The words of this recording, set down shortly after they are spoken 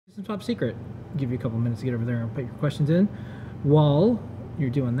Some top secret. Give you a couple minutes to get over there and put your questions in. While you're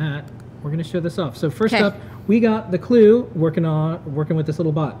doing that, we're going to show this off. So first up, we got the clue working with this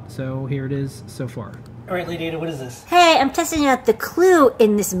little bot. So here it is so far. All right, Lady Ada, what is this? Hey, I'm testing out the clue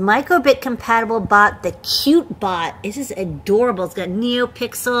in this microbit compatible bot, the Cute Bot. This is adorable. It's got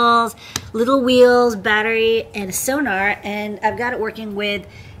NeoPixels, little wheels, battery, and a sonar. And I've got it working with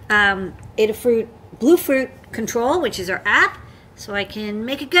Adafruit Bluefruit Control, which is our app. So I can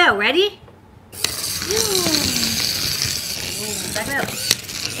make it go. Ready? Back up.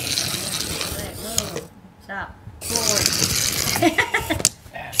 Whoa. Stop. Forward.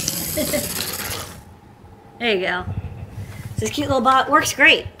 There you go. This cute little bot works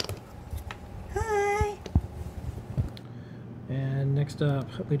great. Hi. And next up,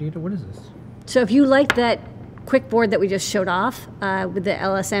 Lady Ada, what is this? So if you like that quick board that we just showed off with the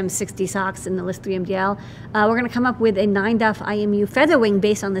LSM 60 socks and the List 3 MDL, we're going to come up with a 9DUF IMU Featherwing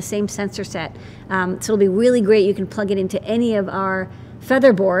based on the same sensor set. So it'll be really great. You can plug it into any of our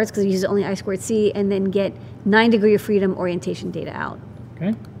feather boards because we use only I2C and then get 9 degree of freedom orientation data out.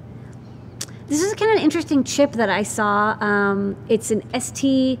 Okay. This is kind of an interesting chip that I saw. It's an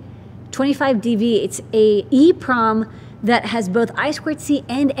ST25DV. It's a EEPROM that has both I2C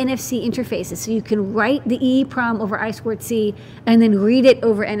and NFC interfaces. So you can write the EEPROM over I2C and then read it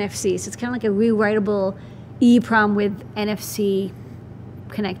over NFC. So it's kind of like a rewritable EEPROM with NFC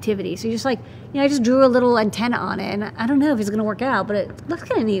connectivity. So you're just like, you know, I just drew a little antenna on it, and I don't know if it's gonna work out, but it looks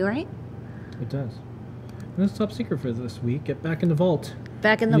kind of neat, right? It does. And that's top secret for this week. Get back in the vault.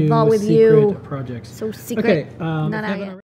 Back in the vault with you. Projects. So secret. Okay. Not out yet.